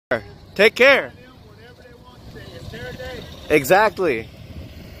Take care. Exactly.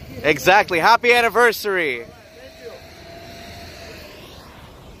 Exactly. Happy anniversary.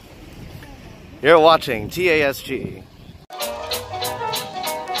 You're watching TASG.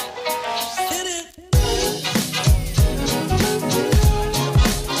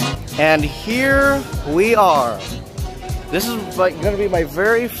 And here we are. This is like going to be my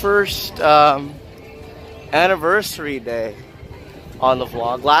very first anniversary day on the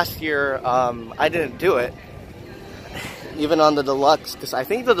vlog. Last year, I didn't do it, even on the deluxe, because I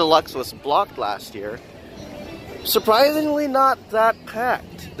think the deluxe was blocked last year. Surprisingly, not that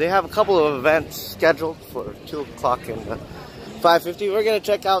packed. They have a couple of events scheduled for 2 o'clock and 5:50. We're gonna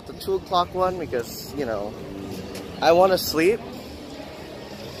check out the 2 o'clock one because, you know, I want to sleep.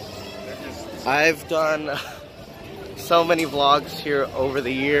 I've done so many vlogs here over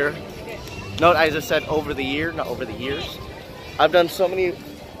the year. No, I just said over the year, not over the years. I've done so many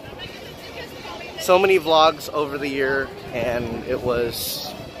vlogs over the year, and it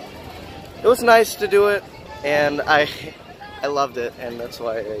was nice to do it, and I loved it, and that's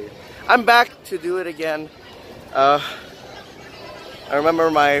why I'm back to do it again. I remember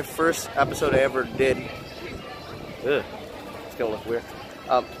my first episode I ever did. Ugh, it's gonna look weird.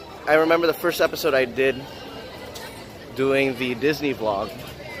 I remember the first episode I did doing the Disney vlog.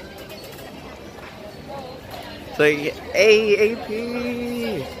 It's like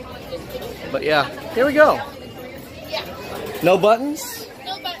AAP. But yeah, here we go. Yeah. No buttons?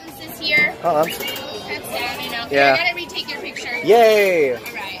 No buttons this year. Oh, That's sad, I know. yeah. I gotta retake your picture. Yay!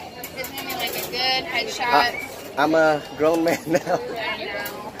 Alright. It's gonna be like a good headshot. I'm a grown man now. I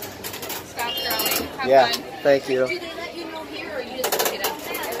know. Stop growing. Have Yeah, fun. thank you. Do they let you know here or you just look it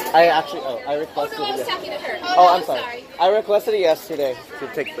up? I actually, I requested Oh, no, I it. was talking to her. Oh, I'm sorry. I requested it yesterday to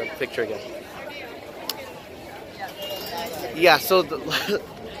take the picture again. Yeah, so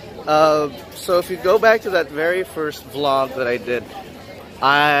so if you go back to that very first vlog that I did,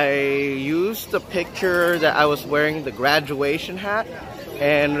 I used the picture that I was wearing the graduation hat,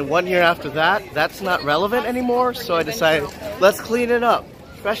 and 1 year after that, that's not relevant anymore, so I decided, let's clean it up,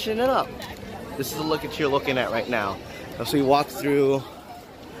 freshen it up. This is the look that you're looking at right now. So we walk through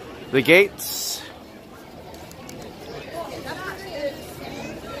the gates.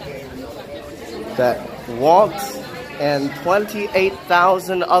 That walked, and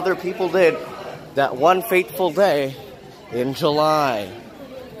 28,000 other people did that one fateful day in July.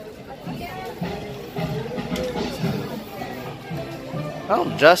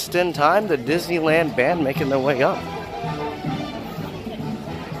 Oh, just in time, the Disneyland band making their way up.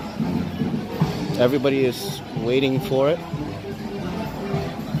 Everybody is waiting for it.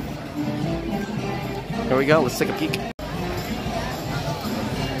 Here we go, let's take a peek.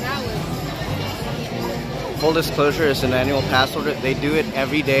 Full disclosure, it's an annual pass holder. They do it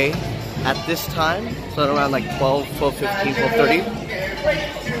every day at this time, so around like 12, 12:15, 12:30.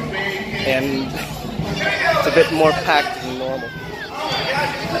 And it's a bit more packed than normal.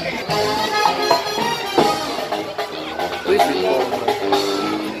 Please be cool.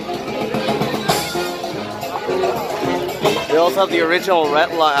 They also have the original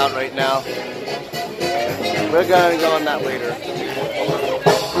Retla out right now. We're gonna go on that later.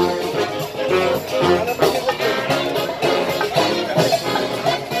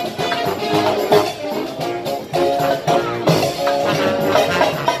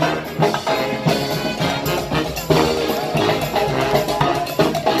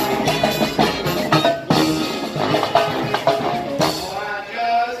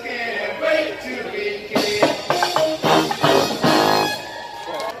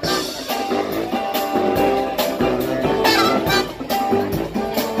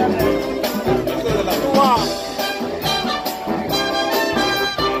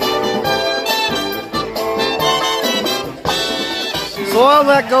 So while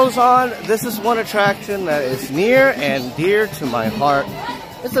that goes on, this is one attraction that is near and dear to my heart.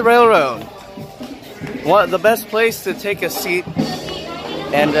 It's the railroad. The best place to take a seat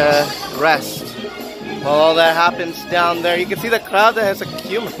and rest. While all that happens down there, you can see the crowd that has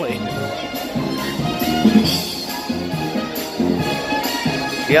accumulated.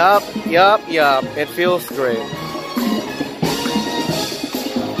 Yup. It feels great.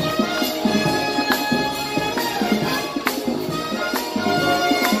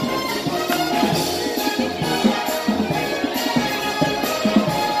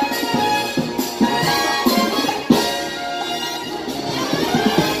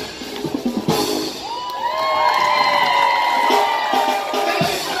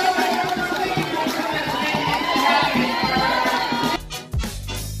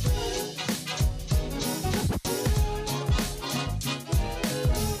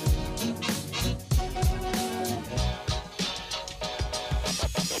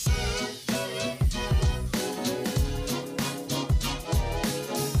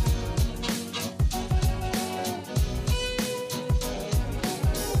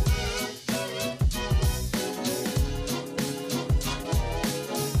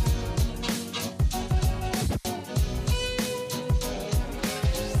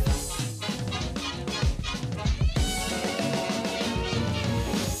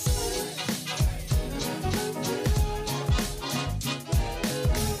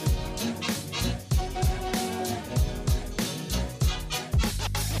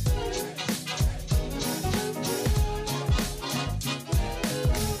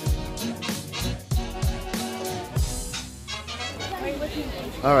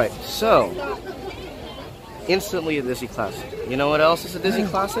 Alright, so instantly a Disney classic. You know what else is a Disney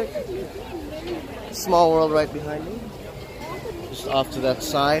classic? Small World right behind me. Just off to that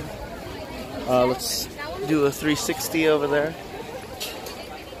side. Let's do a 360 over there.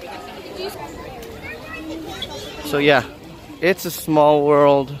 So yeah, it's a Small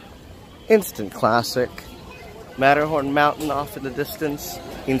World instant classic. Matterhorn Mountain off in the distance,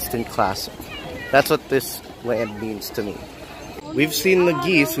 instant classic. That's what this land means to me. We've seen the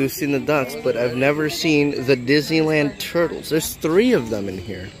geese, we've seen the ducks, but I've never seen the Disneyland turtles. There's 3 of them in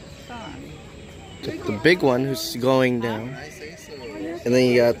here. The big one who's going down. And then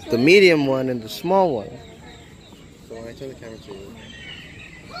you got the medium one and the small one. So when I turn the camera to you.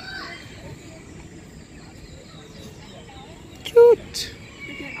 Cute!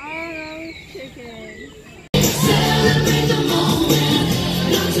 Look at all those chickens. Celebrate the moment,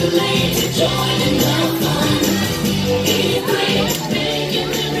 not too late to join in the fun. Eat great, making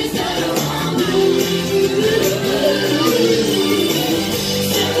memories that are on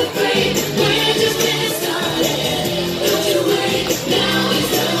Celebrate, we're just getting started. Don't you wait, now is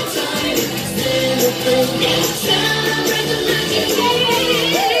the time. Celebrate, yeah, celebrate the magic day.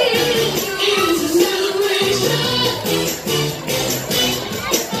 It's a celebration.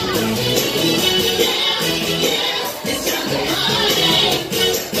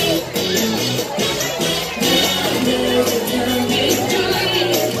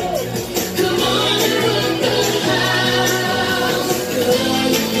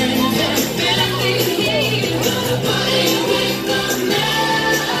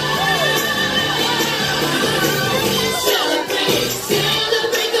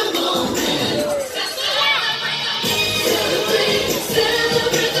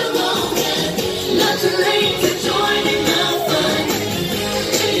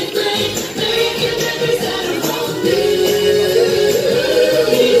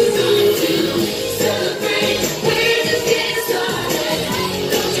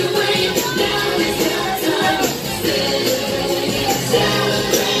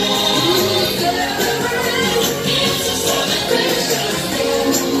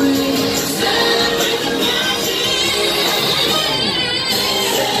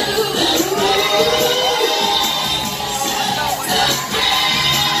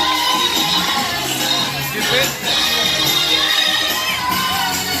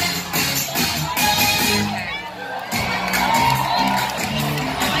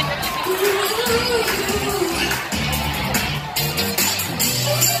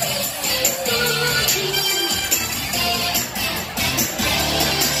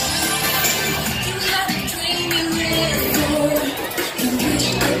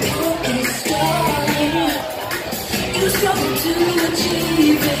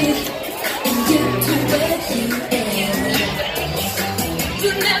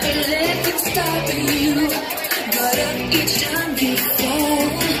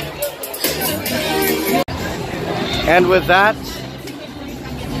 And with that,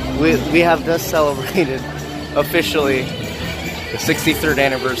 we have just celebrated officially the 63rd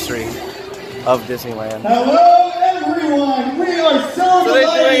anniversary of Disneyland. Hello everyone, we are so So they're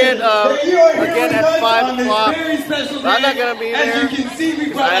doing delighted it that you are here again with at us 5 on this o'clock. very special I'm not day. going to be As there. you can see,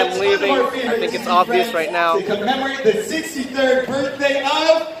 we brought I a am ton leaving. of our I favorite think it's Disney obvious friends right now. to commemorate the 63rd birthday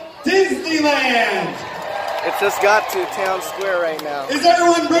of Disneyland. It's just got to Town Square right now. Is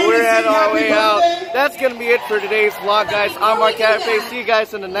everyone ready We're to at sing our happy way birthday? out. That's going to be it for today's vlog, guys. I'm Mark Cafe. See you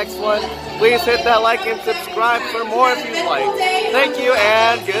guys in the next one. Please hit that like and subscribe for more if you'd like. Thank you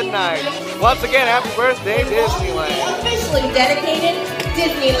and good night. Once again, happy birthday, Disneyland. Officially dedicated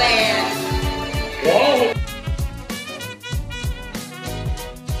Disneyland.